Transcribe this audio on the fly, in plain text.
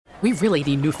We really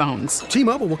need new phones.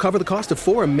 T-Mobile will cover the cost of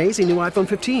 4 amazing new iPhone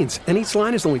 15s, and each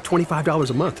line is only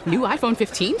 $25 a month. New iPhone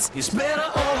 15s? It's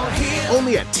better over here.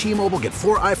 Only at T-Mobile, get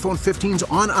 4 iPhone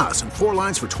 15s on us and 4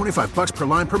 lines for $25 per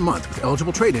line per month with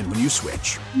eligible trade-in when you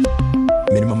switch.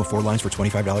 Minimum of 4 lines for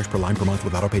 $25 per line per month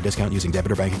with autopay discount using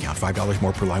debit or bank account. $5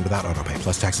 more per line without autopay,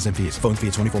 plus taxes and fees. Phone fee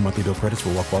at 24 monthly bill credits for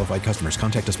well-qualified customers.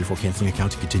 Contact us before canceling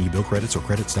account to continue bill credits or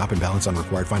credit stop and balance on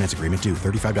required finance agreement due.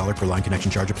 $35 per line connection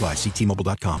charge applies. See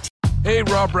T-Mobile.com. Hey,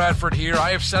 Rob Bradford here. I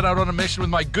have set out on a mission with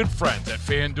my good friends at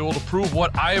FanDuel to prove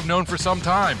what I have known for some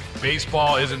time.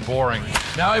 Baseball isn't boring.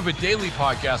 Now I have a daily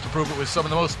podcast to prove it with some of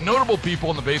the most notable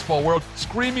people in the baseball world,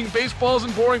 screaming baseball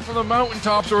isn't boring from the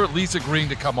mountaintops, or at least agreeing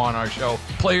to come on our show.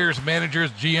 Players,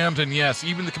 managers, GMs, and yes,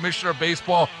 even the commissioner of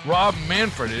baseball, Rob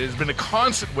Manfred. It has been a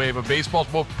constant wave of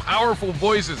baseball's most powerful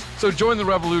voices. So join the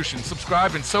revolution.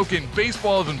 Subscribe and soak in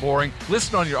Baseball Isn't Boring.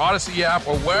 Listen on your Odyssey app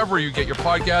or wherever you get your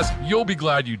podcast. You'll be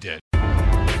glad you did.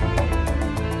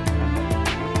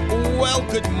 Well,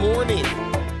 good morning.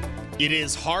 It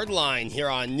is Hardline here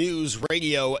on News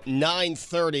Radio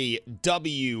 930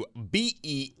 WBEN.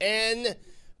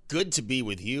 Good to be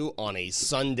with you on a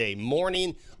Sunday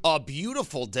morning. A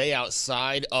beautiful day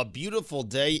outside. A beautiful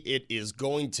day it is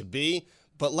going to be.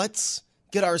 But let's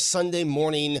get our Sunday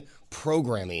morning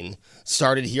programming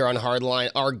started here on Hardline.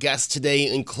 Our guests today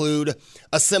include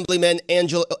Assemblyman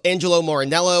Angelo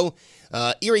Morinello,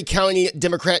 Erie County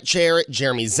Democrat Chair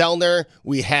Jeremy Zellner.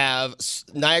 We have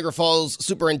Niagara Falls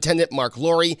Superintendent Mark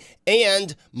Laurie,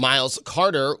 and Miles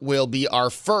Carter will be our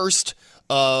first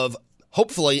of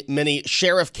hopefully many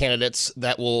sheriff candidates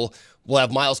that we'll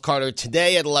have Miles Carter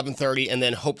today at 11:30, and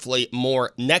then hopefully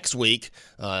more next week.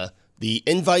 The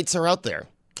invites are out there.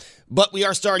 But we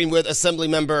are starting with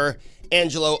Assemblymember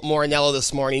Angelo Morinello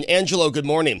this morning. Angelo, good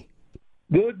morning.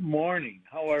 Good morning.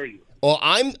 How are you? Well,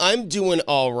 I'm doing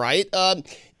all right.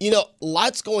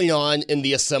 Lots going on in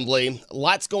the Assembly.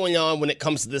 Lots going on when it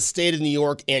comes to the state of New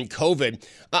York and COVID.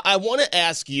 I want to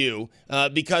ask you,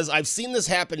 because I've seen this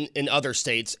happen in other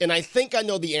states, and I think I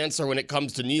know the answer when it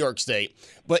comes to New York State.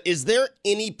 But is there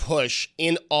any push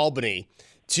in Albany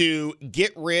to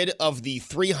get rid of the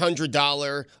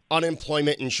 $300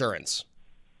 unemployment insurance?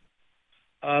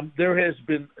 There has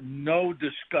been no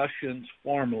discussions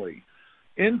formally.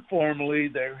 Informally,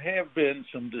 there have been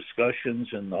some discussions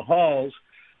in the halls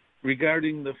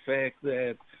regarding the fact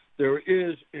that there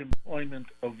is employment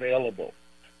available.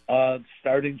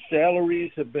 Starting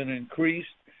salaries have been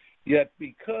increased, yet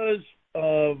because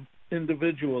of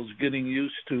individuals getting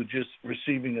used to just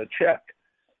receiving a check,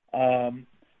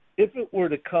 if it were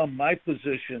to come, my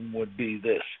position would be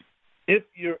this. If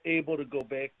you're able to go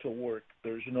back to work,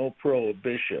 there's no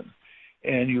prohibition,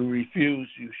 and you refuse,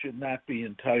 you should not be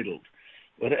entitled.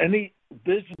 But any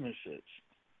businesses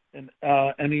and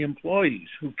any employees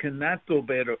who cannot go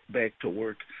back to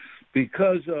work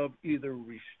because of either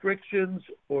restrictions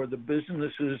or the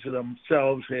businesses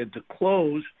themselves had to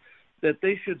close, that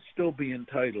they should still be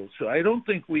entitled. So I don't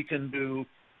think we can do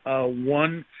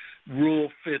one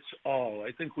rule fits all.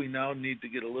 I think we now need to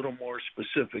get a little more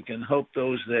specific and help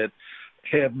those that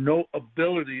have no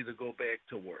ability to go back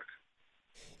to work.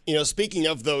 Speaking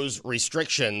of those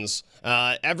restrictions,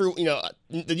 the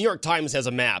New York Times has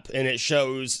a map, and it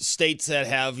shows states that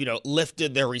have,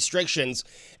 lifted their restrictions.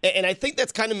 And I think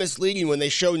that's kind of misleading when they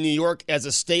show New York as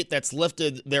a state that's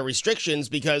lifted their restrictions,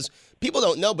 because people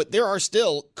don't know, but there are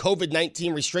still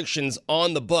COVID-19 restrictions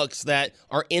on the books that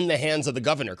are in the hands of the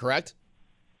governor, correct?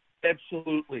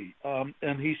 Absolutely.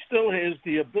 And he still has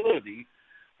the ability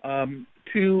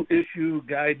to issue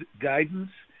guidance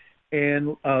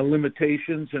and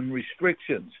limitations and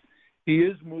restrictions. He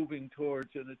is moving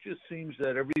towards, and it just seems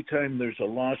that every time there's a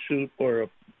lawsuit or a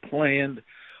planned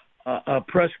a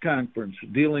press conference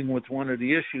dealing with one of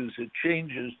the issues, it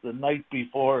changes the night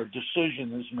before a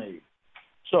decision is made.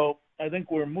 So I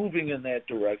think we're moving in that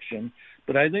direction.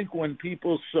 But I think when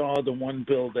people saw the one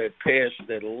bill that passed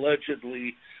that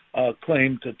allegedly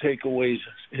claimed to take away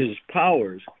his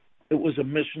powers, it was a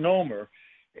misnomer.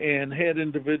 And had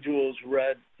individuals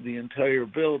read the entire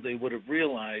bill, they would have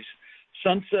realized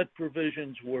sunset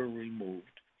provisions were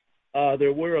removed.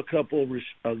 There were a couple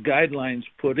guidelines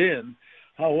put in.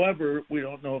 However, we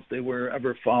don't know if they were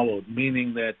ever followed,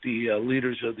 meaning that the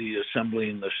leaders of the Assembly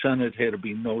and the Senate had to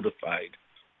be notified.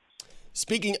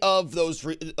 Speaking of those,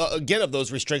 of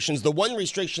those restrictions, the one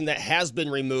restriction that has been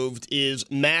removed is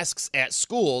masks at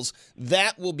schools.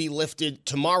 That will be lifted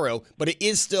tomorrow, but it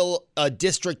is still a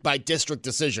district-by-district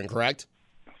decision, correct?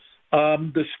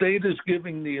 The state is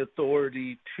giving the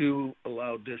authority to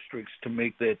allow districts to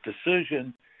make that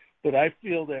decision, but I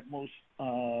feel that most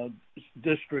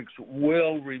districts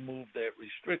will remove that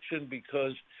restriction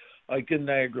because, like in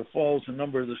Niagara Falls, a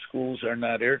number of the schools are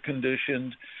not air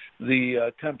conditioned.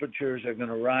 The temperatures are going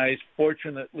to rise.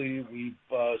 Fortunately, we've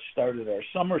started our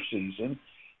summer season,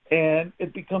 and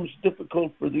it becomes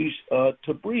difficult for these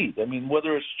to breathe. I mean,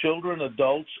 whether it's children,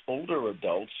 adults, older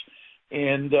adults,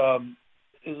 and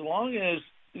as long as,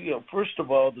 first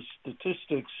of all, the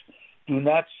statistics do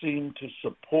not seem to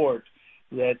support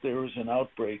that there is an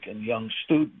outbreak in young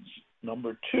students.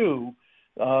 Number two,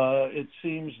 it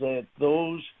seems that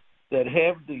those that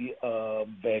have the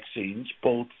vaccines,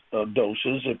 both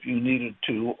doses, if you needed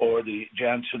to, or the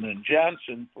Johnson &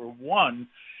 Johnson for one,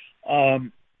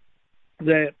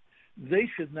 that they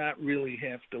should not really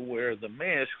have to wear the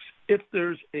masks if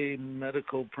there's a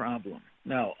medical problem.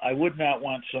 Now, I would not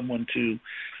want someone to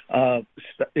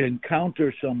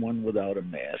encounter someone without a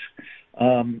mask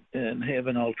and have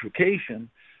an altercation,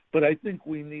 but I think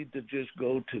we need to just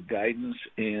go to guidance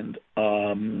and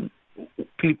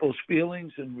people's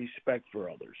feelings and respect for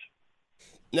others.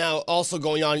 Now, also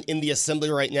going on in the Assembly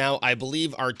right now, I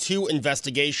believe, are two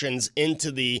investigations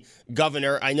into the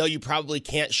governor. I know you probably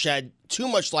can't shed too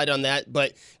much light on that,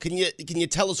 but can you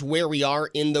tell us where we are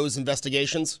in those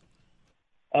investigations?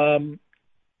 I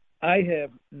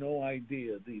have no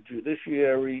idea. The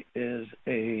judiciary is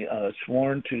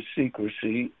sworn to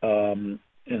secrecy,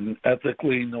 and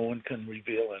ethically no one can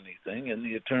reveal anything, and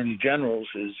the Attorney General's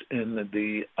is in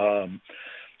the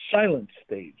silent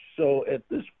stage. So at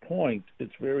this point,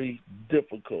 it's very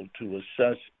difficult to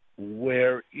assess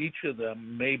where each of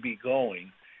them may be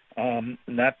going,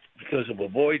 not because of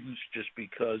avoidance, just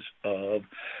because of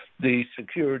the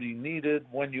security needed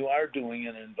when you are doing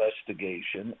an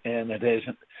investigation, and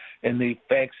the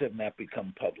facts have not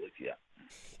become public yet.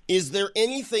 Is there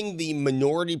anything the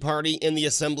minority party in the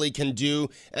Assembly can do?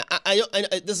 I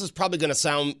this is probably going to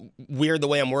sound weird the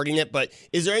way I'm wording it, but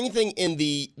is there anything in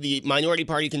the minority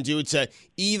party can do to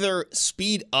either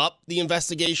speed up the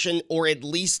investigation or at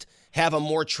least have a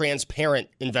more transparent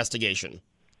investigation?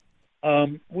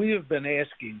 We have been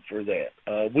asking for that.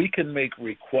 We can make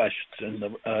requests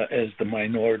as the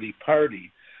minority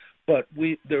party, but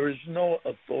there is no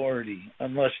authority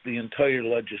unless the entire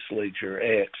legislature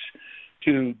acts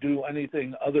to do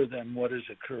anything other than what is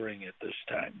occurring at this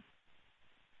time.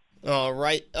 All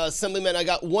right, Assemblyman, I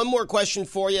got one more question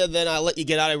for you, then I'll let you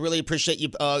get out. I really appreciate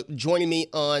you joining me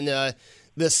on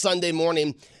this Sunday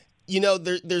morning.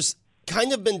 There's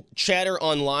kind of been chatter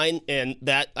online, and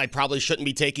that I probably shouldn't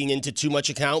be taking into too much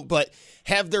account, but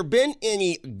have there been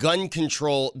any gun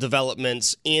control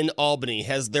developments in Albany?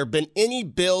 Has there been any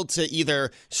bill to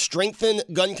either strengthen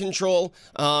gun control?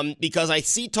 Because I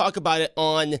see talk about it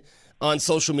on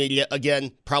social media.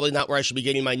 Again, probably not where I should be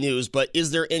getting my news, but is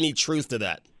there any truth to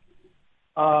that?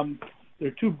 There are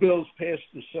two bills passed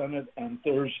the Senate on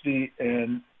Thursday,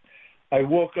 and I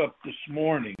woke up this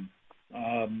morning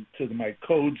to my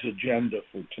codes agenda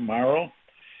for tomorrow,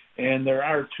 and there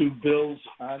are two bills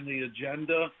on the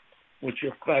agenda which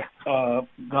affect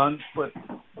guns, but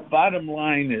bottom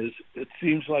line is it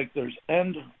seems like there's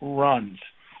end runs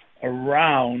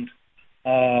around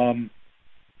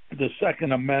the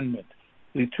Second Amendment.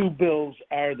 The two bills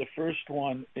are, the first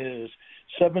one is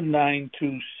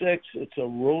 7926. It's a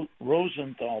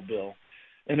Rosenthal bill,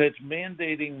 and it's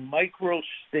mandating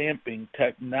micro-stamping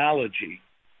technology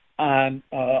on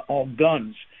all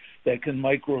guns that can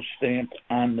micro-stamp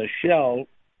on the shell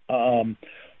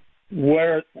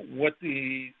what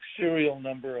the serial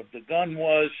number of the gun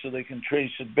was so they can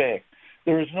trace it back.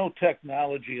 There is no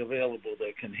technology available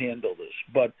that can handle this,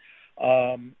 but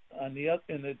on the other,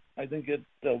 and I think it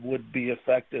would be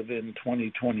effective in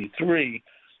 2023,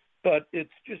 but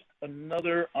it's just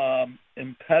another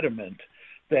impediment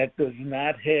that does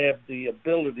not have the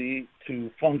ability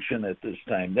to function at this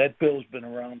time. That bill's been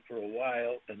around for a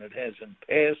while, and it hasn't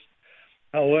passed.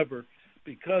 However,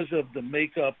 because of the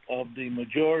makeup of the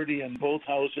majority in both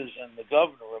houses and the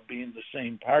governor of being the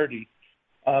same party,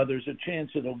 there's a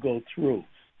chance it'll go through.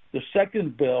 The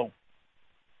second bill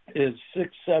is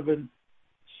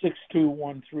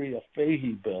 676213, a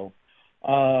Fahey bill.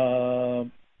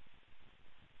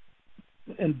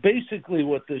 And basically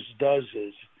what this does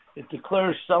is it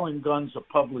declares selling guns a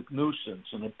public nuisance,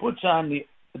 and it puts on the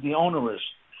onerous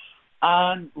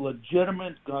on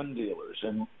legitimate gun dealers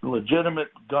and legitimate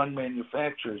gun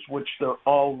manufacturers, which they're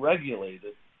all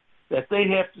regulated, that they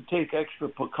have to take extra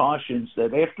precautions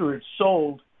that after it's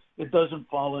sold, it doesn't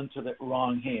fall into the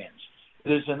wrong hands.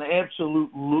 It is an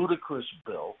absolute ludicrous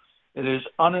bill. It is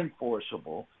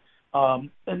unenforceable.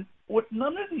 And what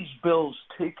none of these bills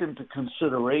take into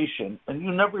consideration, and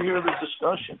you never hear the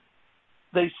discussion,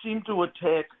 They seem to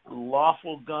attack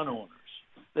lawful gun owners.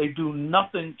 They do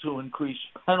nothing to increase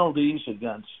penalties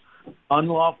against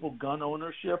unlawful gun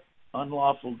ownership,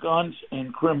 unlawful guns,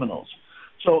 and criminals.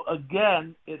 So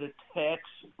again, it attacks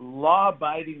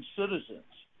law-abiding citizens.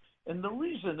 And the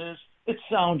reason is it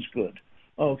sounds good,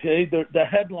 okay? The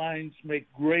headlines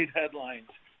make great headlines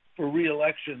for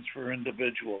re-elections for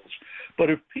individuals. But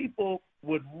if people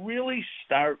would really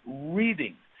start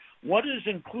reading what is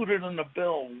included in the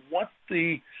bill, what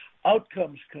the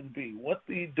outcomes can be, what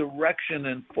the direction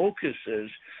and focus is,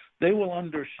 they will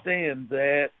understand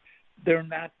that they're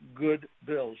not good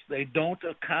bills. They don't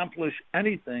accomplish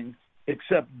anything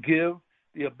except give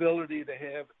the ability to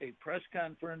have a press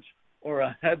conference or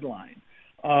a headline.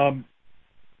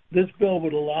 This bill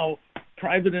would allow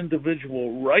private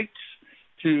individual rights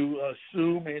to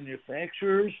sue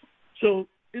manufacturers. So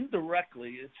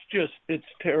indirectly, it's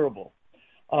terrible.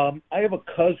 I have a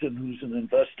cousin who's an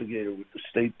investigator with the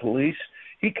state police.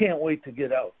 He can't wait to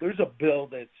get out. There's a bill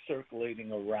that's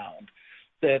circulating around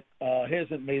that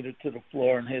hasn't made it to the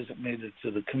floor and hasn't made it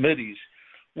to the committees,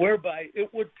 whereby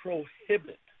it would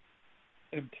prohibit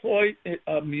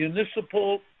a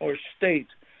municipal or state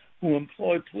who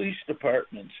employ police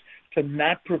departments to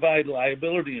not provide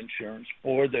liability insurance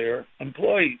for their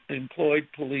employed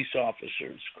police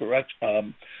officers, correct?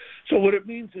 So what it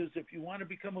means is if you want to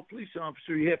become a police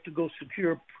officer, you have to go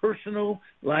secure personal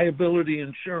liability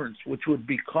insurance, which would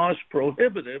be cost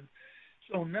prohibitive.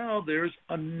 So now there's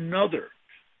another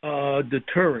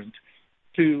deterrent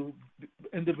to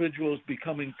individuals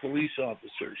becoming police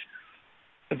officers.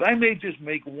 If I may just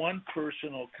make one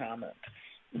personal comment,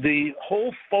 the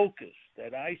whole focus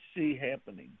that I see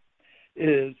happening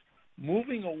is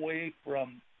moving away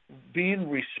from being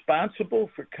responsible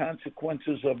for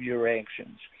consequences of your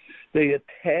actions. They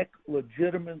attack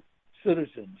legitimate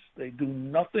citizens. They do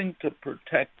nothing to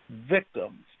protect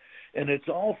victims. And it's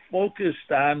all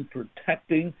focused on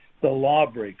protecting the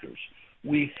lawbreakers.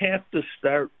 We have to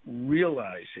start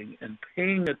realizing and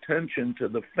paying attention to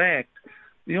the fact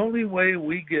the only way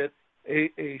we get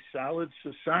a solid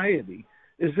society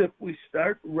is if we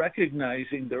start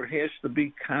recognizing there has to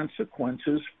be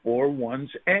consequences for one's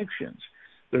actions.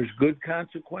 There's good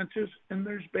consequences and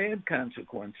there's bad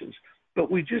consequences,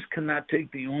 but we just cannot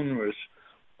take the onus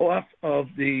off of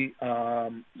the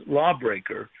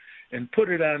lawbreaker and put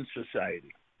it on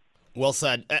society. Well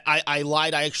said. I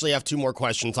lied. I actually have two more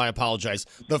questions. I apologize.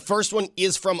 The first one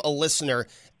is from a listener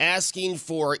asking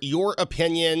for your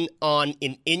opinion on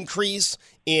an increase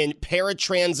in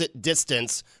paratransit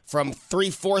distance from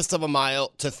 3/4 of a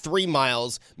mile to 3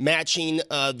 miles, matching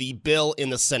the bill in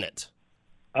the Senate.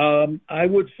 I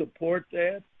would support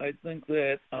that. I think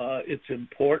that it's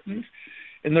important.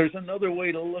 And there's another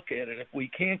way to look at it. If we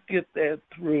can't get that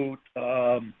through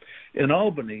in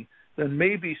Albany, then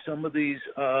maybe some of these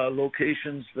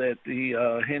locations that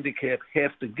the handicapped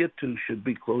have to get to should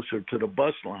be closer to the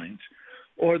bus lines,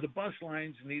 or the bus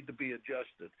lines need to be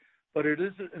adjusted. But it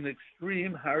is an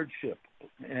extreme hardship,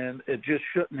 and it just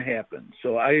shouldn't happen.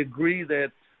 So I agree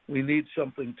that we need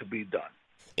something to be done.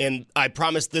 And I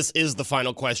promise this is the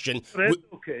final question. That's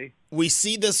okay. We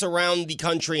see this around the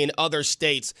country in other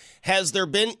states. Has there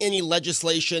been any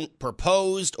legislation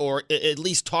proposed or at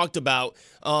least talked about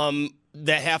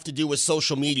that have to do with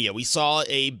social media? We saw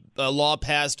a law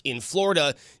passed in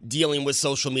Florida dealing with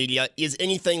social media. Is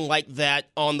anything like that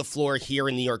on the floor here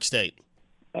in New York State?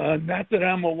 Not that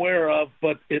I'm aware of,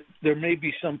 but there may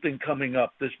be something coming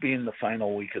up, this being the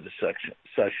final week of the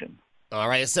session. All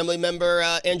right,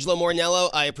 Assemblymember Angelo Morinello,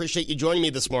 I appreciate you joining me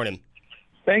this morning.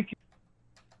 Thank you.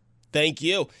 Thank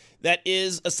you. That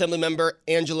is Assemblymember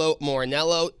Angelo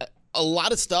Morinello. A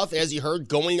lot of stuff, as you heard,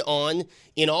 going on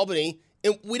in Albany,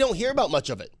 and we don't hear about much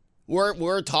of it.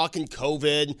 We're talking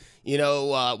COVID,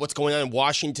 what's going on in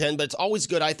Washington, but it's always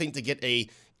good, I think, to get to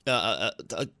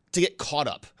get caught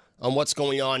up on what's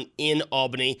going on in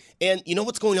Albany. And you know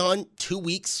what's going on 2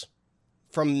 weeks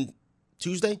from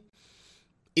Tuesday?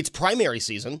 It's primary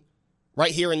season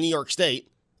right here in New York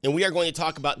State, and we are going to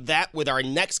talk about that with our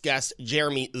next guest,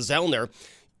 Jeremy Zellner,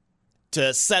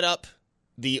 to set up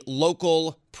the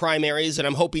local primaries. And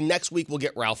I'm hoping next week we'll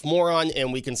get Ralph Moore on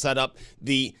and we can set up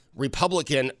the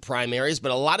Republican primaries.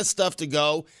 But a lot of stuff to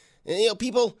go. And,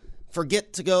 people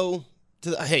forget to go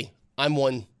to hey, I'm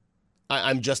one.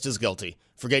 I'm just as guilty.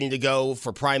 Forgetting to go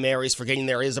for primaries, forgetting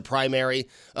there is a primary.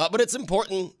 But it's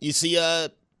important. You see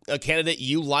a candidate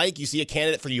you like, you see a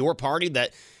candidate for your party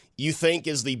that you think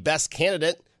is the best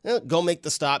candidate, go make the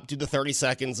stop, do the 30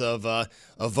 seconds of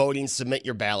voting, submit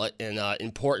your ballot. And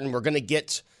important, we're going to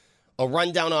get a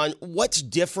rundown on what's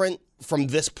different from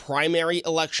this primary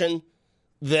election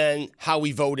than how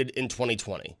we voted in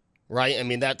 2020, right? I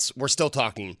mean, we're still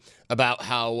talking about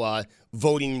how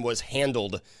voting was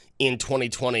handled in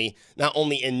 2020, not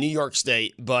only in New York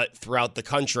State, but throughout the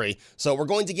country. So we're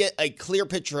going to get a clear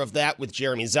picture of that with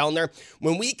Jeremy Zellner.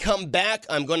 When we come back,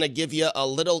 I'm going to give you a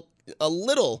little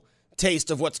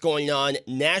taste of what's going on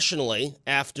nationally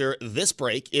after this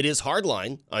break. It is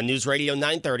Hardline on News Radio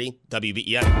 930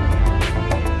 WBEN.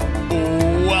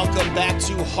 Welcome back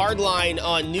to Hardline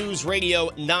on News Radio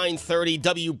 930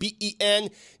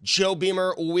 WBEN. Joe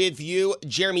Beamer with you.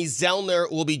 Jeremy Zellner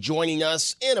will be joining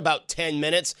us in about 10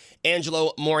 minutes.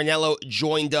 Angelo Morinello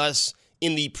joined us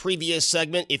in the previous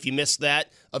segment. If you missed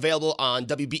that, available on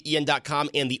WBEN.com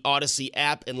and the Odyssey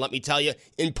app. And let me tell you,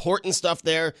 important stuff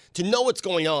there to know what's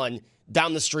going on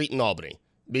down the street in Albany.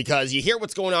 Because you hear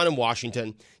what's going on in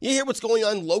Washington, you hear what's going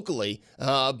on locally,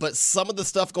 but some of the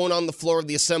stuff going on the floor of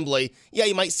the Assembly, yeah,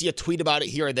 you might see a tweet about it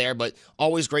here or there, but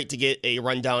always great to get a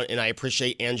rundown, and I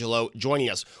appreciate Angelo joining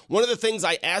us. One of the things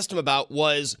I asked him about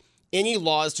was any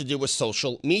laws to do with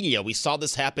social media. We saw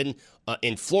this happen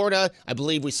in Florida. I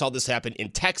believe we saw this happen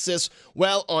in Texas.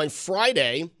 Well, on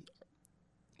Friday,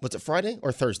 was it Friday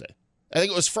or Thursday? I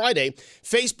think it was Friday,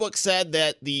 Facebook said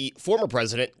that the former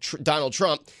president, Donald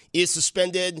Trump, is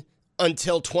suspended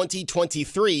until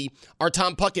 2023. Our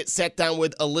Tom Puckett sat down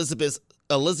with Elizabeth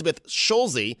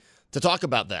Schulze to talk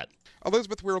about that.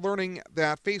 Elizabeth, we're learning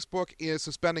that Facebook is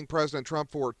suspending President Trump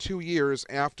for 2 years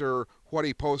after what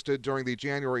he posted during the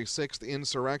January 6th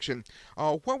insurrection.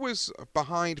 What was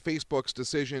behind Facebook's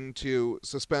decision to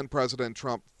suspend President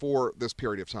Trump for this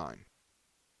period of time?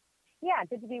 Yeah,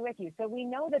 good to be with you. So we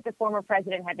know that the former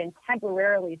president had been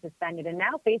temporarily suspended, and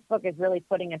now Facebook is really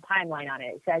putting a timeline on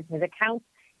it. It says his accounts,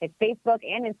 his Facebook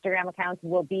and Instagram accounts,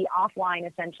 will be offline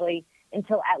essentially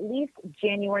until at least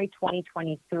January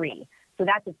 2023. So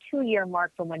that's a 2-year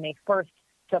mark from when they first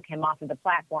took him off of the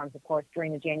platforms, of course,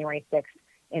 during the January 6th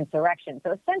insurrection.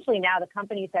 So essentially now the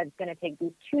company says it's going to take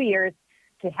these 2 years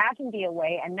to have him be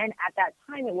away, and then at that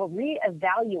time it will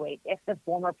reevaluate if the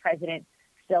former president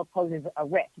still poses a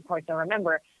risk. Of course, now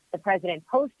remember, the president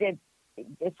posted,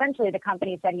 essentially the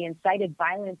company said he incited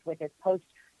violence with his post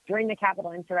during the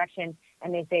Capitol insurrection,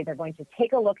 and they say they're going to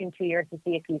take a look in 2 years to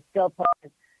see if he still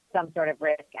poses some sort of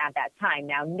risk at that time.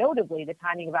 Now, notably, the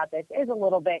timing about this is a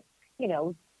little bit,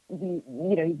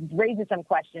 raises some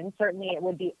questions. Certainly, it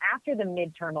would be after the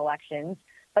midterm elections,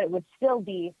 but it would still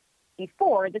be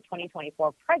before the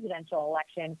 2024 presidential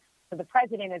election. So the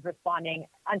president is responding,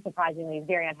 unsurprisingly,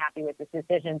 very unhappy with this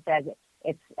decision, says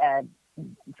it's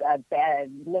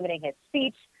limiting his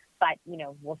speech, but,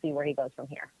 we'll see where he goes from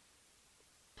here.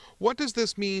 What does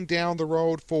this mean down the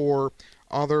road for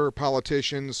other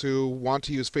politicians who want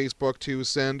to use Facebook to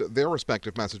send their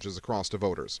respective messages across to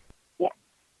voters?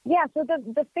 Yeah, so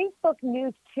the Facebook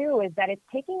news, too, is that it's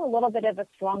taking a little bit of a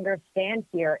stronger stand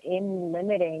here in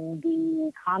limiting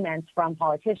the comments from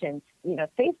politicians.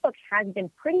 Facebook has been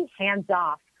pretty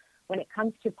hands-off when it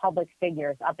comes to public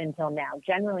figures up until now.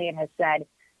 Generally, it has said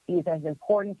these are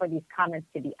important for these comments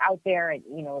to be out there. It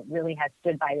really has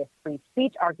stood by this free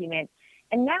speech argument.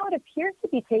 And now it appears to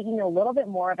be taking a little bit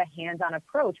more of a hands-on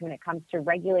approach when it comes to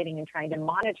regulating and trying to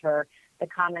monitor the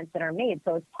comments that are made.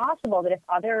 So it's possible that if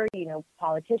other,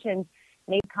 politicians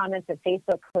made comments that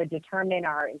Facebook could determine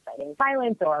are inciting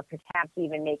violence or perhaps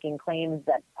even making claims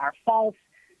that are false,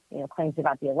 claims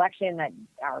about the election that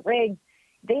are rigged,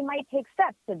 they might take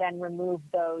steps to then remove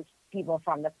those people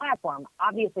from the platform.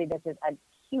 Obviously, this is a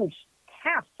huge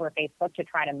task for Facebook to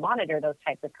try to monitor those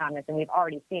types of comments, and we've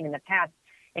already seen in the past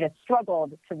it has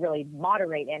struggled to really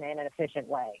moderate in an efficient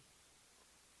way.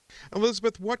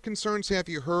 Elizabeth, what concerns have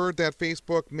you heard that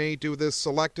Facebook may do this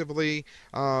selectively,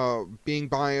 being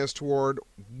biased toward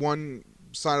one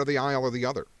side of the aisle or the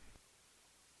other?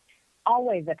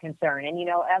 Always a concern. And,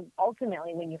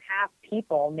 ultimately, when you have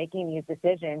people making these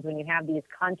decisions, when you have these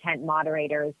content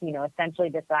moderators, essentially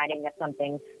deciding if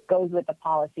something goes with the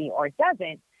policy or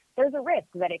doesn't, there's a risk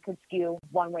that it could skew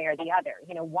one way or the other.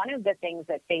 One of the things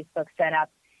that Facebook set up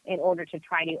in order to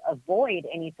try to avoid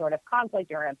any sort of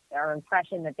conflict or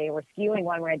impression that they were skewing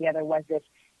one way or the other was this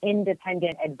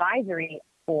independent advisory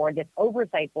board, this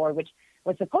oversight board, which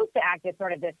was supposed to act as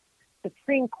sort of this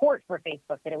Supreme Court for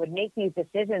Facebook, that it would make these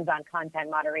decisions on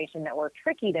content moderation that were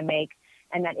tricky to make,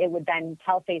 and that it would then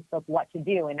tell Facebook what to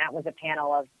do. And that was a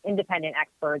panel of independent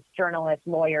experts, journalists,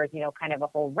 lawyers, kind of a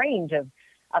whole range of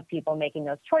people making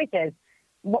those choices.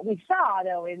 What we saw,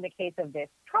 though, in the case of this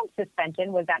Trump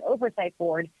suspension was that oversight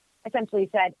board essentially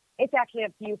said it's actually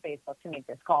up to you, Facebook, to make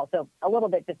this call. So a little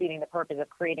bit defeating the purpose of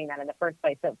creating that in the first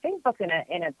place. So Facebook's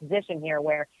in a position here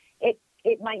where it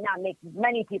might not make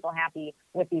many people happy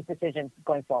with these decisions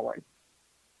going forward.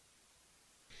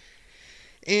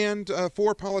 And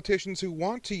for politicians who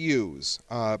want to use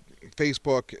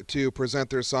Facebook to present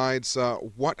their sides,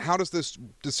 how does this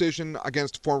decision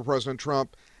against former President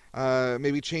Trump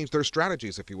maybe change their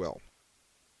strategies, if you will?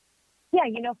 Yeah,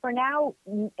 for now,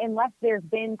 unless there's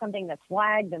been something that's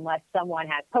flagged, unless someone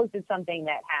has posted something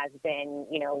that has been,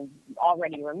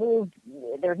 already removed,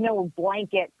 there's no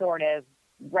blanket sort of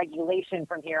regulation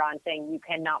from here on saying you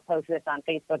cannot post this on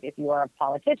Facebook if you are a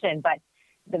politician. But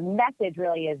the message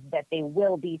really is that they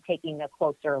will be taking a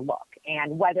closer look.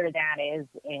 And whether that is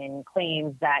in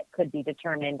claims that could be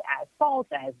determined as false,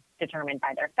 as determined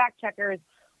by their fact checkers,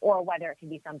 or whether it could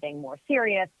be something more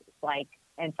serious like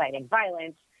inciting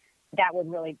violence, that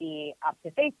would really be up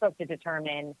to Facebook to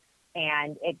determine.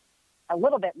 And it a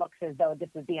little bit looks as though this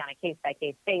would be on a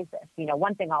case-by-case basis.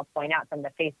 One thing I'll point out from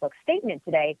the Facebook statement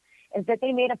today is that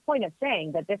they made a point of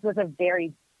saying that this was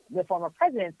the former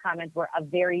president's comments were a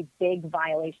very big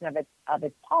violation of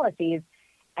its policies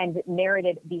and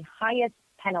merited the highest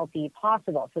penalty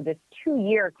possible. So this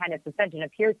 2-year kind of suspension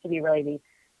appears to be really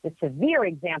the severe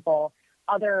example.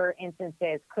 Other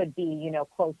instances could be,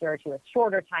 closer to a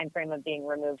shorter time frame of being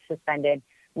removed, suspended.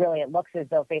 Really, it looks as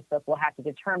though Facebook will have to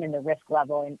determine the risk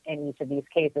level in each of these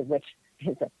cases, which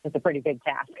is a pretty big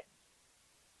task.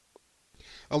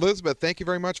 Elizabeth, thank you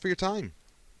very much for your time.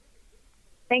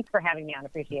 Thanks for having me on.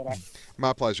 Appreciate it.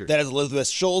 My pleasure. That is Elizabeth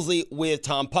Schulze with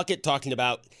Tom Puckett talking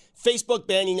about Facebook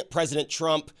banning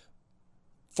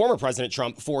former President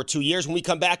Trump, for 2 years. When we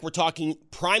come back, we're talking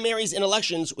primaries and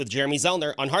elections with Jeremy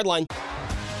Zellner on Hardline.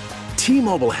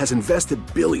 T-Mobile has invested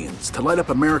billions to light up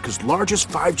America's largest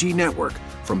 5G network,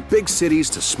 from big cities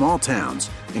to small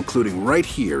towns, including right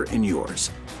here in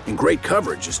yours. And great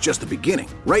coverage is just the beginning.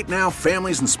 Right now,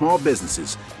 families and small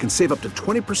businesses can save up to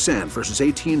 20% versus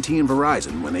AT&T and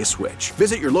Verizon when they switch.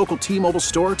 Visit your local T-Mobile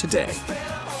store today.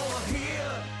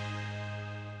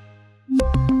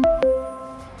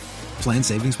 Plan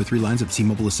savings with 3 lines of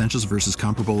T-Mobile Essentials versus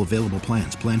comparable available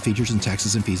plans. Plan features and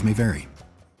taxes and fees may vary.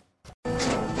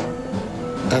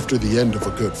 After the end of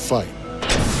a good fight,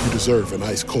 you deserve an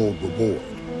ice-cold reward.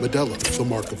 Modelo is the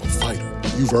mark of a fighter.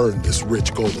 You've earned this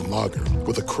rich golden lager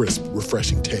with a crisp,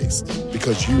 refreshing taste.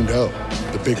 Because you know,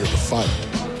 the bigger the fight,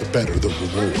 the better the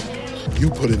reward. You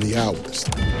put in the hours,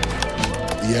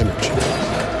 the energy,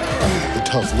 the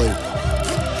tough labor.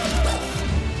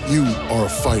 You are a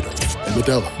fighter, and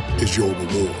Modelo is your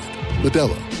reward.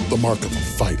 Modelo, the mark of a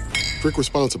fighter. Drink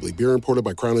responsibly. Beer imported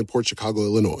by Crown Imports, Chicago,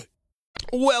 Illinois.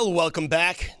 Well, welcome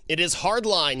back. It is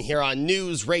Hardline here on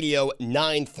News Radio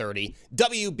 930.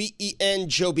 WBEN,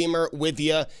 Joe Beamer with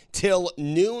you till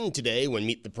noon today when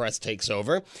Meet the Press takes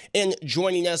over. And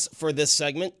joining us for this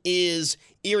segment is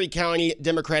Erie County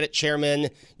Democratic Chairman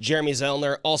Jeremy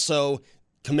Zellner, also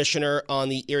Commissioner on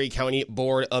the Erie County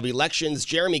Board of Elections.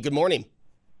 Jeremy, good morning.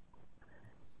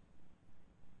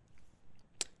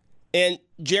 And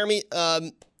Jeremy,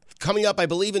 coming up, I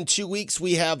believe in 2 weeks,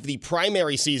 we have the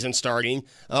primary season starting.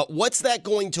 What's that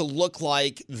going to look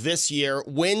like this year?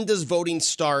 When does voting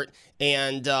start?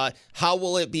 And how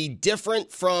will it be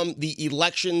different from the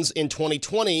elections in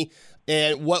 2020?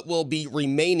 And what will be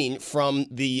remaining from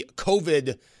the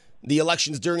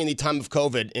elections during the time of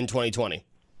COVID in 2020?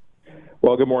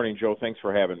 Well, good morning, Joe. Thanks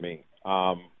for having me.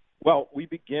 Well, we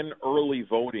begin early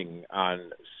voting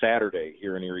on Saturday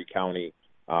here in Erie County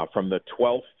from the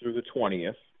 12th through the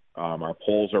 20th. Our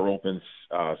polls are open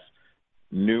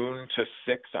noon to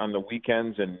 6 on the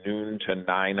weekends and noon to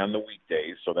 9 on the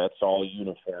weekdays. So that's all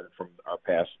uniform from our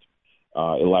past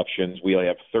elections. We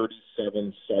have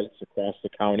 37 sites across the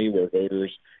county where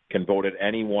voters can vote at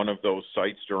any one of those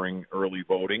sites during early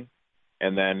voting.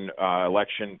 And then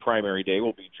election primary day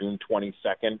will be June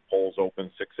 22nd. Polls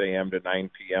open 6 a.m. to 9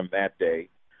 p.m. that day.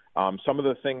 Some of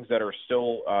the things that are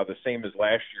still the same as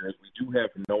last year is we do have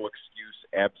no excuse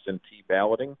absentee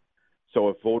balloting. So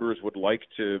if voters would like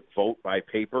to vote by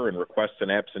paper and request an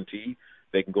absentee,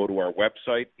 they can go to our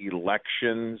website,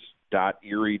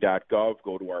 elections.erie.gov,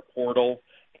 go to our portal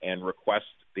and request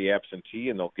the absentee,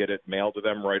 and they'll get it mailed to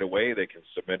them right away. They can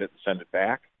submit it and send it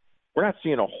back. We're not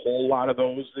seeing a whole lot of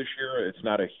those this year. It's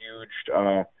not a huge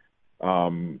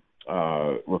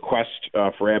request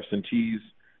for absentees.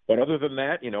 But other than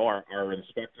that, our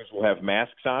inspectors will have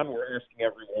masks on. We're asking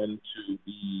everyone to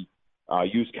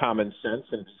use common sense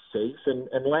and be safe.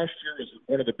 And last year was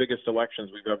one of the biggest elections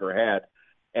we've ever had.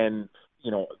 And,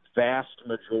 vast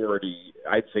majority,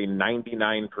 I'd say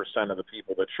 99% of the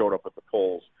people that showed up at the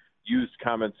polls used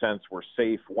common sense, were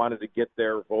safe, wanted to get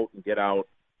there, vote, and get out.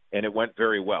 And it went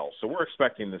very well. So we're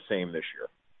expecting the same this year.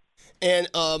 And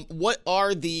what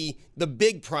are the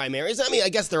big primaries? I mean, I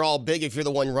guess they're all big if you're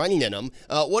the one running in them.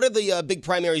 What are the big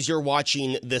primaries you're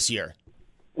watching this year?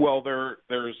 Well,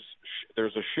 there's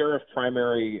a sheriff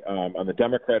primary on the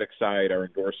Democratic side. Our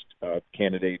endorsed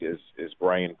candidate is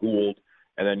Brian Gould,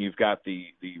 and then you've got the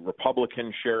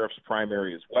Republican sheriff's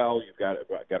primary as well. You've got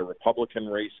a Republican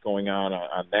race going on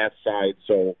that side.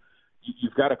 So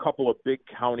you've got a couple of big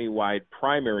county-wide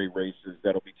primary races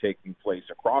that'll be taking place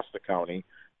across the county.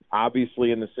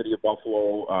 Obviously, in the city of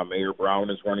Buffalo, Mayor Brown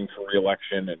is running for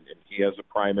re-election, and he has a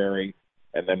primary.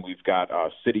 And then we've got a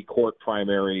city court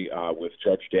primary with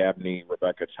Judge Dabney,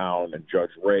 Rebecca Town, and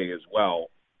Judge Ray as well.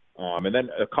 And then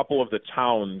a couple of the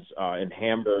towns in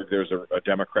Hamburg, there's a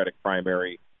Democratic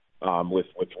primary with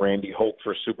Randy Hoke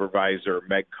for supervisor,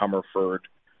 Meg Comerford,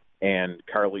 and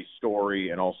Carly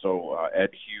Story, and also Ed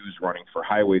Hughes running for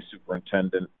highway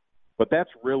superintendent. But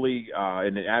that's really,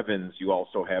 in Evans, you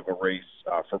also have a race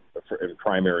for in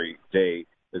primary day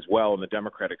as well on the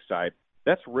Democratic side.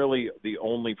 That's really the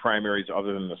only primaries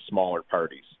other than the smaller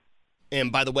parties.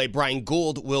 And by the way, Brian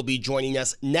Gould will be joining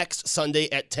us next Sunday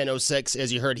at 10:06.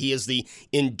 As you heard, he is the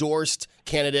endorsed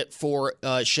candidate for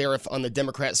sheriff on the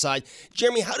Democrat side.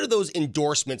 Jeremy, how do those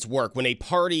endorsements work when a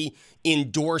party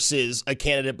endorses a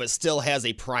candidate but still has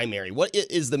a primary? What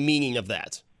is the meaning of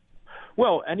that?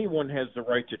 Well, anyone has the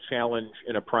right to challenge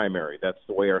in a primary. That's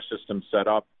the way our system's set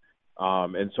up.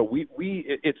 And so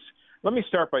let me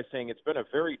start by saying it's been a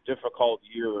very difficult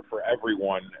year for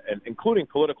everyone, and including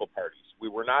political parties. We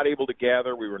were not able to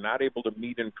gather. We were not able to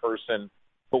meet in person,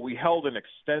 but we held an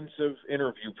extensive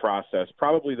interview process,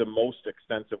 probably the most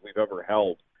extensive we've ever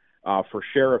held for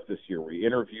sheriff this year. We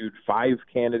interviewed 5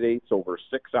 candidates over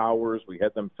 6 hours. We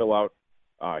had them fill out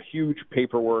huge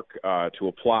paperwork to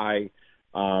apply.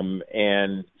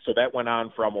 And so that went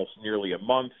on for almost nearly a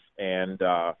month, and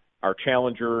our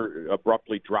challenger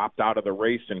abruptly dropped out of the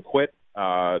race and quit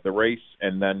the race,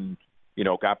 and then,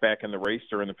 got back in the race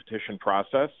during the petition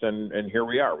process, and here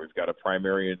we are. We've got a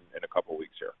primary in a couple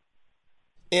weeks here.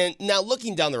 And now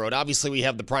looking down the road, obviously we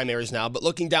have the primaries now, but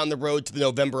looking down the road to the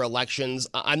November elections,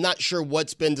 I'm not sure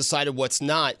what's been decided, what's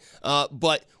not,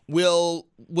 but will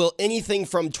anything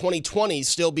from 2020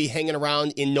 still be hanging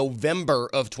around in November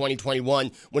of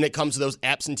 2021 when it comes to those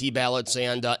absentee ballots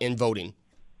and in voting?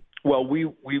 Well, we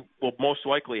will most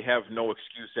likely have no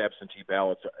excuse absentee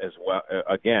ballots as well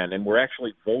again, and we're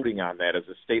actually voting on that as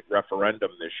a state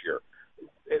referendum this year.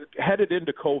 Headed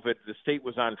into COVID, the state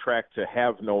was on track to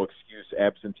have no excuse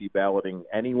absentee balloting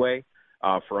anyway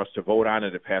for us to vote on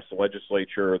it. It passed the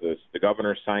legislature. The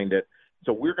governor signed it.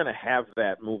 So we're going to have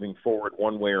that moving forward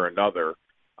one way or another.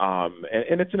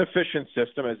 And it's an efficient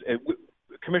system.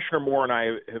 Commissioner Moore and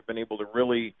I have been able to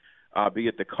really be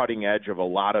at the cutting edge of a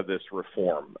lot of this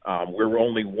reform. We're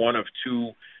only one of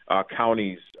 2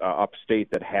 counties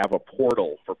upstate that have a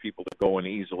portal for people to go and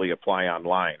easily apply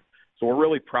online. So we're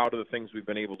really proud of the things we've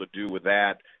been able to do with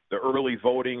that. The early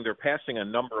voting, they're passing a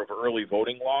number of early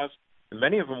voting laws, and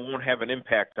many of them won't have an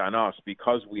impact on us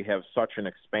because we have such an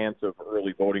expansive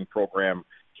early voting program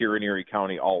here in Erie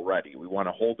County already. We want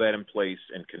to hold that in place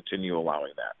and continue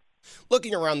allowing that.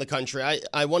 Looking around the country,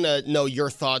 I want to know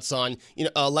your thoughts on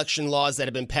election laws that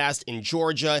have been passed in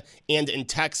Georgia and in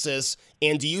Texas,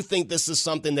 and do you think this is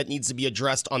something that needs to be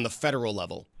addressed on the federal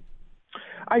level?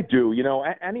 I do.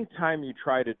 Anytime you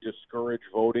try to discourage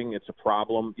voting, it's a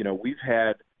problem. We've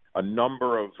had a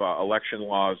number of election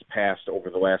laws passed over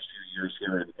the last few years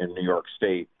here in New York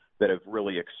State that have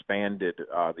really expanded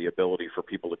the ability for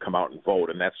people to come out and vote,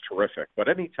 and that's terrific. But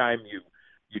anytime you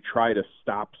try to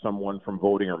stop someone from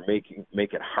voting or make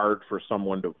it hard for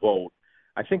someone to vote,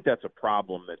 I think that's a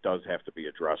problem that does have to be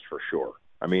addressed for sure.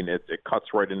 I mean, it cuts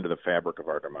right into the fabric of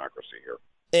our democracy here.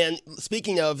 And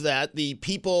speaking of that, the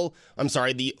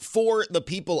For the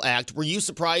People Act, were you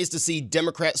surprised to see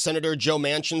Democrat Senator Joe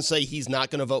Manchin say he's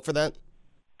not going to vote for that?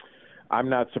 I'm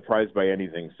not surprised by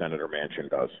anything Senator Manchin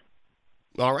does.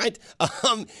 All right.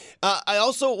 I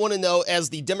also want to know,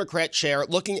 as the Democrat chair,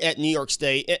 looking at New York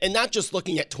State, and not just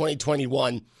looking at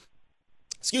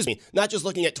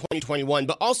 2021,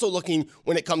 but also looking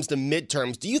when it comes to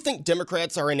midterms, do you think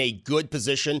Democrats are in a good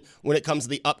position when it comes to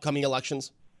the upcoming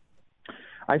elections?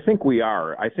 I think we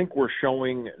are. I think we're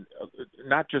showing,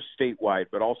 not just statewide,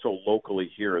 but also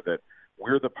locally here, that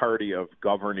we're the party of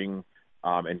governing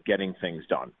and getting things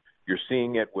done. You're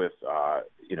seeing it with,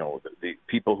 the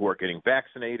people who are getting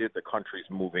vaccinated. The country's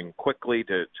moving quickly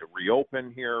to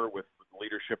reopen here with the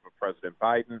leadership of President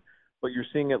Biden. But you're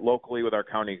seeing it locally with our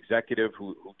county executive,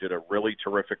 who did a really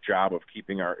terrific job of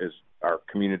keeping our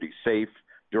community safe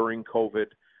during COVID.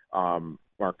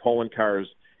 Mark Polenkars.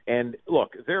 And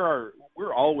look,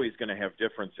 we're always going to have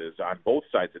differences on both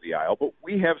sides of the aisle, but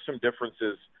we have some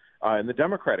differences in the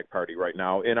Democratic Party right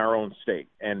now in our own state.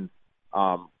 And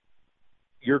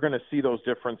you're going to see those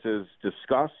differences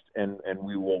discussed, and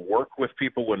we will work with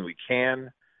people when we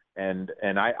can. And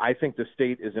I think the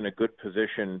state is in a good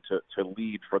position to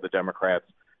lead for the Democrats.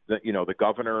 The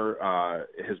governor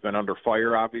has been under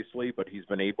fire, obviously, but he's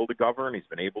been able to govern. He's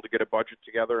been able to get a budget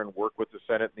together and work with the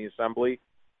Senate and the Assembly.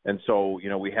 And so,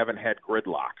 we haven't had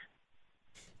gridlock.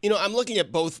 I'm looking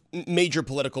at both major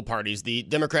political parties, the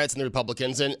Democrats and the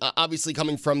Republicans, and obviously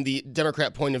coming from the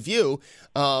Democrat point of view,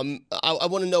 I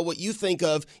want to know what you think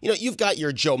of, you've got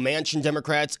your Joe Manchin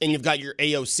Democrats and you've got your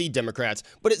AOC Democrats,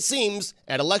 but it seems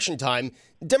at election time,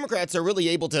 Democrats are really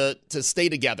able to stay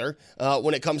together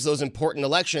when it comes to those important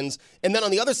elections. And then on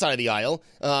the other side of the aisle,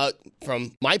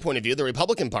 from my point of view, the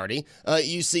Republican Party,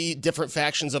 you see different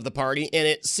factions of the party, and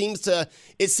it seems to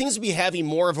be having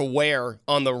more of a wear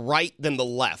on the right than the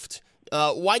left.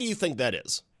 Why do you think that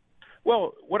is?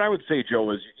 Well, what I would say, Joe,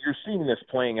 is you're seeing this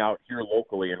playing out here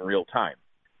locally in real time.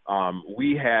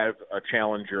 We have a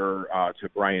challenger to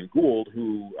Brian Gould,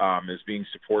 who is being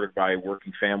supported by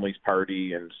Working Families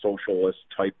Party and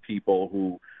socialist-type people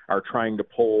who are trying to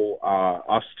pull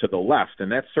us to the left.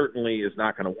 And that certainly is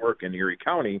not going to work in Erie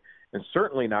County, and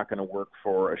certainly not going to work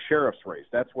for a sheriff's race.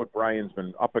 That's what Brian's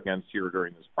been up against here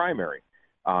during this primary.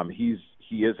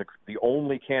 He is the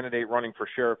only candidate running for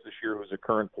sheriff this year who's a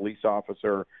current police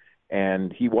officer,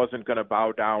 and he wasn't going to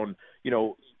bow down.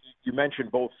 You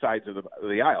mentioned both sides of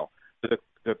the aisle.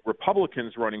 The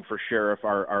Republicans running for sheriff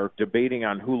are debating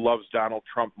on who loves Donald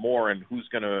Trump more and who's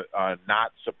going to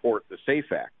not support the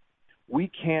SAFE Act.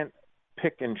 We can't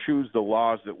pick and choose the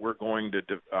laws that we're going to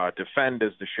defend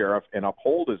as the sheriff and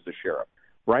uphold as the sheriff.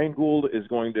 Brian Gould is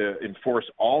going to enforce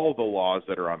all the laws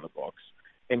that are on the books,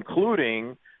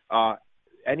 including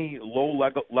any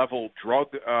low-level drug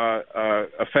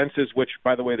offenses, which,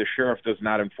 by the way, the sheriff does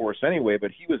not enforce anyway, but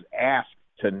he was asked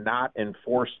to not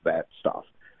enforce that stuff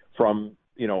from,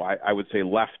 I would say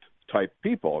left-type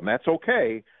people. And that's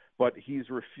okay, but he's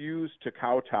refused to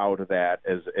kowtow to that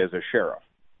as a sheriff.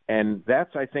 And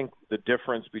that's, I think, the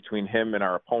difference between him and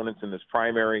our opponents in this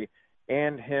primary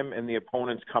and him and the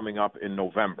opponents coming up in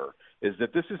November, is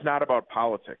that this is not about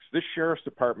politics. This sheriff's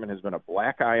department has been a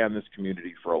black eye on this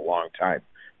community for a long time.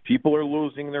 People are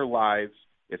losing their lives.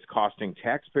 It's costing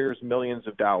taxpayers millions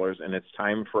of dollars, and it's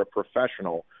time for a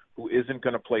professional who isn't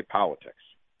going to play politics.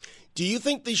 Do you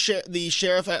think the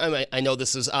sheriff, I know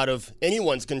this is out of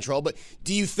anyone's control, but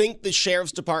do you think the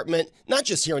sheriff's department, not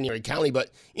just here in Erie County, but,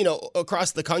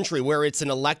 across the country where it's an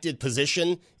elected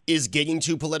position, is getting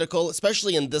too political,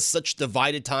 especially in such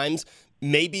divided times?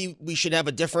 Maybe we should have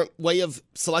a different way of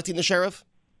selecting the sheriff?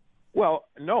 Well,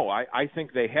 no, I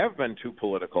think they have been too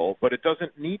political, but it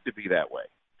doesn't need to be that way.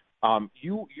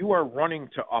 You are running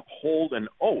to uphold an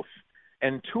oath.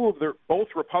 And both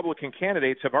Republican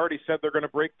candidates have already said they're going to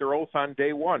break their oath on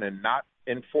day one and not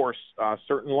enforce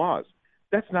certain laws.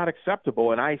 That's not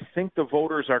acceptable, and I think the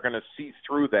voters are going to see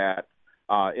through that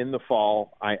in the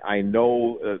fall. I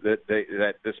know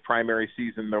that this primary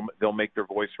season they'll make their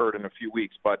voice heard in a few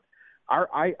weeks, but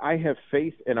I have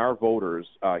faith in our voters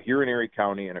here in Erie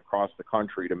County and across the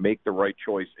country to make the right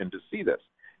choice and to see this.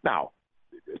 Now,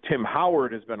 Tim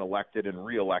Howard has been elected and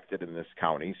reelected in this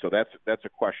county, so that's a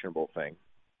questionable thing.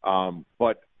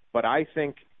 But I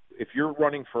think if you're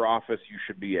running for office, you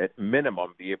should be at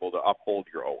minimum be able to uphold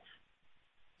your oath.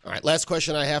 All right, last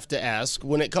question I have to ask.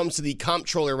 When it comes to the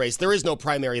comptroller race, there is no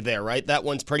primary there, right? That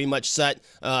one's pretty much set.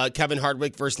 Kevin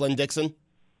Hardwick versus Lynn Dixon?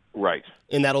 Right.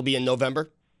 And that'll be in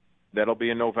November? That'll be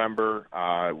in November.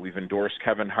 We've endorsed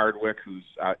Kevin Hardwick, who's,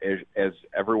 as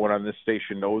everyone on this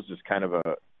station knows, is kind of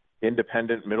a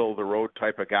independent, middle-of-the-road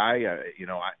type of guy.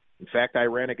 In fact, I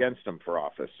ran against him for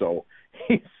office. So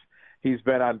he's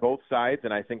been on both sides,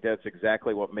 and I think that's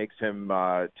exactly what makes him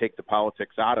take the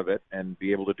politics out of it and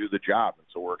be able to do the job. And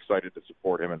so we're excited to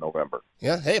support him in November.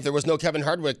 Yeah, hey, if there was no Kevin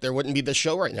Hardwick, there wouldn't be this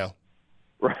show right now.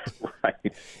 Right.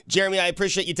 Jeremy, I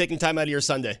appreciate you taking time out of your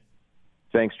Sunday.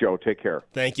 Thanks, Joe. Take care.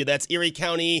 Thank you. That's Erie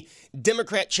County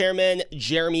Democrat Chairman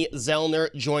Jeremy Zellner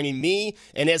joining me.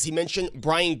 And as he mentioned,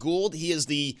 Brian Gould, he is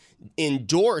the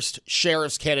endorsed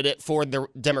sheriff's candidate for the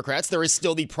Democrats. There is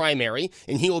still the primary,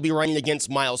 and he will be running against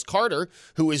Miles Carter,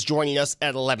 who is joining us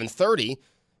at 11:30.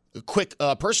 A quick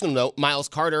personal note, Miles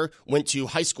Carter went to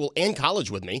high school and college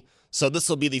with me. So this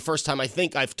will be the first time I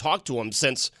think I've talked to him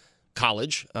since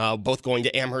college, both going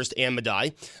to Amherst and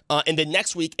Medaille. And then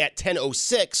next week at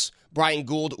 10:06, Brian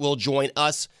Gould will join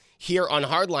us here on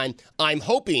Hardline. I'm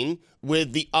hoping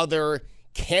with the other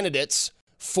candidates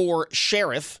for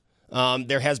sheriff.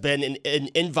 There has been an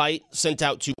invite sent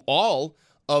out to all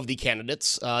of the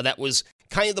candidates. That was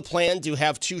kind of the plan, to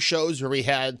have two shows where we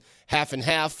had half and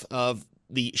half of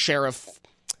the sheriff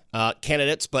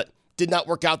candidates, but did not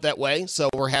work out that way. So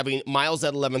we're having Miles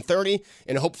at 11:30,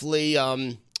 and hopefully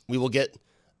we will get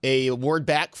a word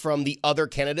back from the other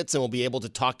candidates, and we'll be able to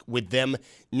talk with them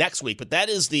next week. But that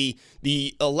is the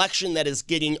election that is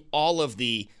getting all of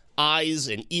the eyes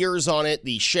and ears on it,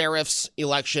 the sheriff's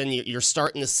election. You're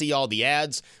starting to see all the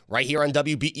ads right here on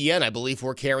WBEN. I believe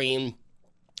we're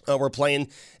playing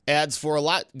ads for a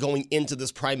lot going into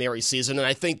this primary season, and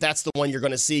I think that's the one you're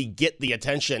going to see get the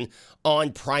attention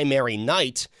on primary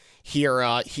night here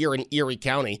in Erie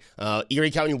County.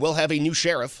 Erie County will have a new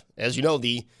sheriff. As you know,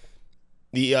 the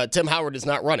Tim Howard is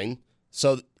not running,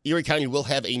 so Erie County will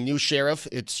have a new sheriff.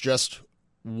 It's just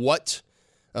what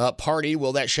party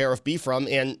will that sheriff be from,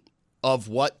 and of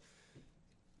what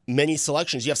many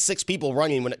selections. You have 6 people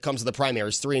running when it comes to the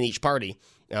primaries, 3 in each party.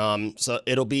 So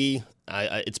it'll be,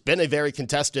 it's been a very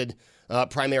contested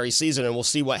primary season, and we'll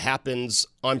see what happens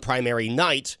on primary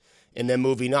night and then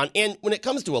moving on. And when it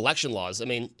comes to election laws, I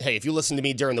mean, hey, if you listen to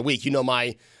me during the week, you know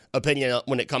my opinion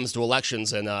when it comes to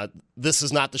elections, and this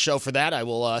is not the show for that. I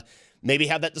will maybe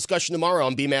have that discussion tomorrow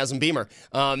on BMAS and Beamer.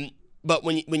 But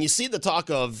when you see the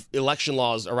talk of election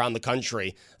laws around the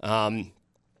country,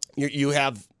 you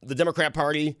have the Democrat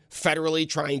Party federally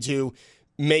trying to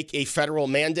make a federal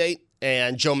mandate,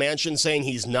 and Joe Manchin saying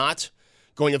he's not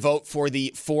going to vote for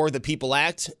the People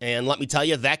Act. And let me tell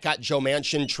you, that got Joe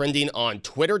Manchin trending on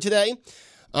Twitter today.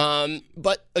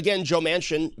 But again, Joe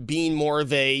Manchin being more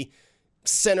of a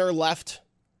center-left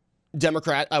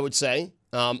Democrat, I would say,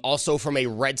 also from a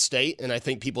red state. And I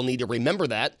think people need to remember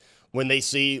that when they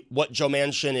see what Joe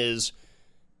Manchin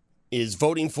is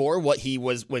voting for, what he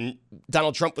was when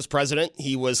Donald Trump was president,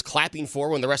 he was clapping for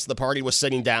when the rest of the party was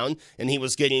sitting down, and he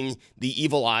was getting the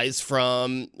evil eyes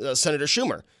from Senator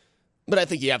Schumer. But I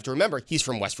think you have to remember, he's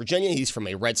from West Virginia, he's from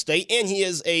a red state, and he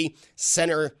is a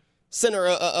center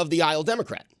of the aisle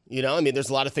Democrat. You know, I mean, there's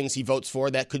a lot of things he votes for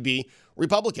that could be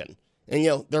Republican. And, you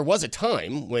know, there was a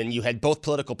time when you had both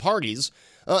political parties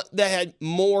that had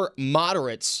more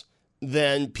moderates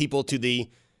than people to the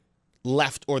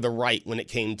left or the right when it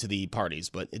came to the parties.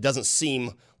 But it doesn't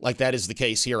seem like that is the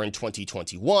case here in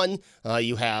 2021.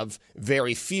 You have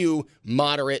very few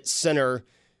moderate center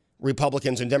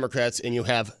Republicans and Democrats, and you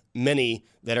have many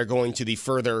that are going to the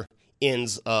further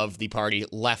ends of the party,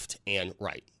 left and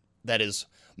right. That is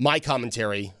my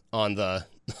commentary on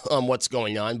what's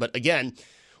going on. But again,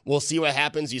 we'll see what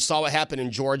happens. You saw what happened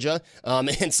in Georgia.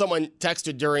 And someone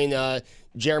texted during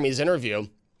Jeremy's interview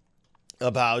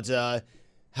about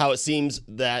how it seems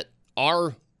that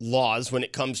our laws when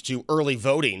it comes to early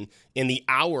voting in the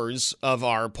hours of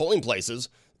our polling places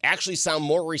actually sound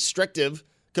more restrictive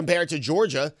compared to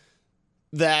Georgia,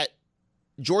 that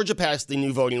Georgia passed the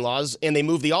new voting laws and they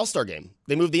moved the All-Star game.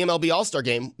 They moved the MLB All-Star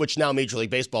game, which now Major League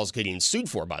Baseball is getting sued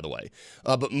for, by the way,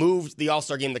 but moved the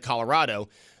All-Star game to Colorado.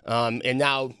 And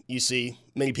now you see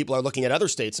many people are looking at other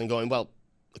states and going, well,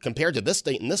 compared to this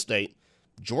state and this state,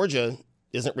 Georgia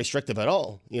isn't restrictive at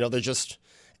all. You know, they're just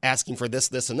asking for this,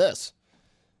 this, and this.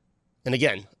 And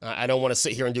again, I don't want to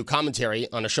sit here and do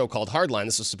commentary on a show called Hardline.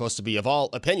 This is supposed to be of all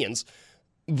opinions.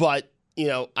 But, you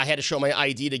know, I had to show my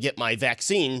ID to get my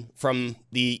vaccine from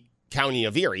the county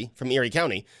of Erie, from Erie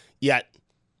County, yet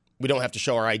we don't have to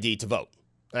show our ID to vote.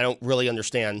 I don't really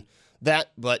understand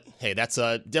that, but hey, that's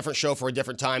a different show for a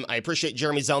different time. I appreciate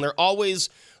Jeremy Zellner, always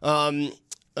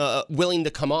willing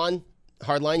to come on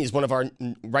Hardline. He's one of our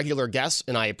regular guests,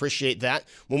 and I appreciate that.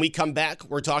 When we come back,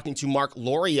 we're talking to Mark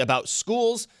Laurie about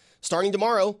schools starting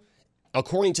tomorrow,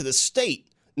 according to the state,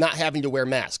 not having to wear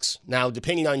masks. Now,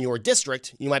 depending on your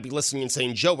district, you might be listening and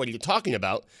saying, Joe, what are you talking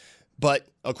about? But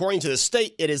according to the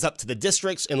state, it is up to the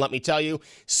districts. And let me tell you,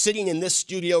 sitting in this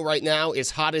studio right now,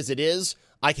 as hot as it is,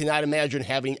 I cannot imagine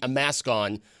having a mask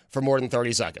on for more than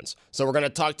 30 seconds. So we're going to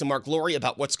talk to Mark Laurie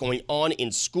about what's going on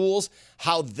in schools,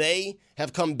 how they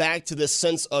have come back to this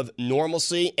sense of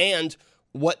normalcy, and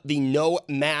what the no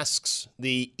masks,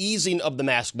 the easing of the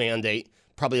mask mandate,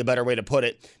 probably a better way to put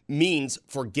it, means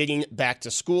for getting back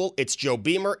to school. It's Joe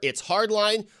Beamer. It's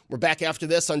Hardline. We're back after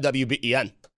this on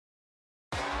WBEN.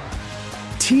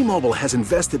 T-Mobile has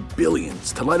invested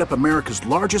billions to light up America's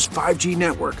largest 5G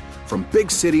network, from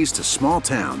big cities to small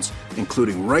towns,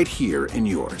 including right here in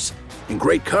yours. And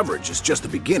great coverage is just the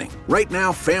beginning. Right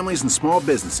now, families and small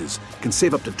businesses can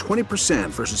save up to 20%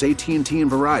 versus AT&T and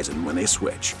Verizon when they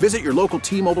switch. Visit your local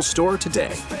T-Mobile store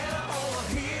today.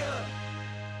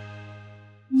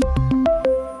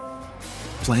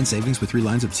 Plan savings with 3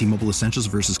 lines of T-Mobile Essentials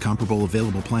versus comparable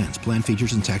available plans. Plan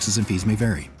features and taxes and fees may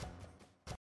vary.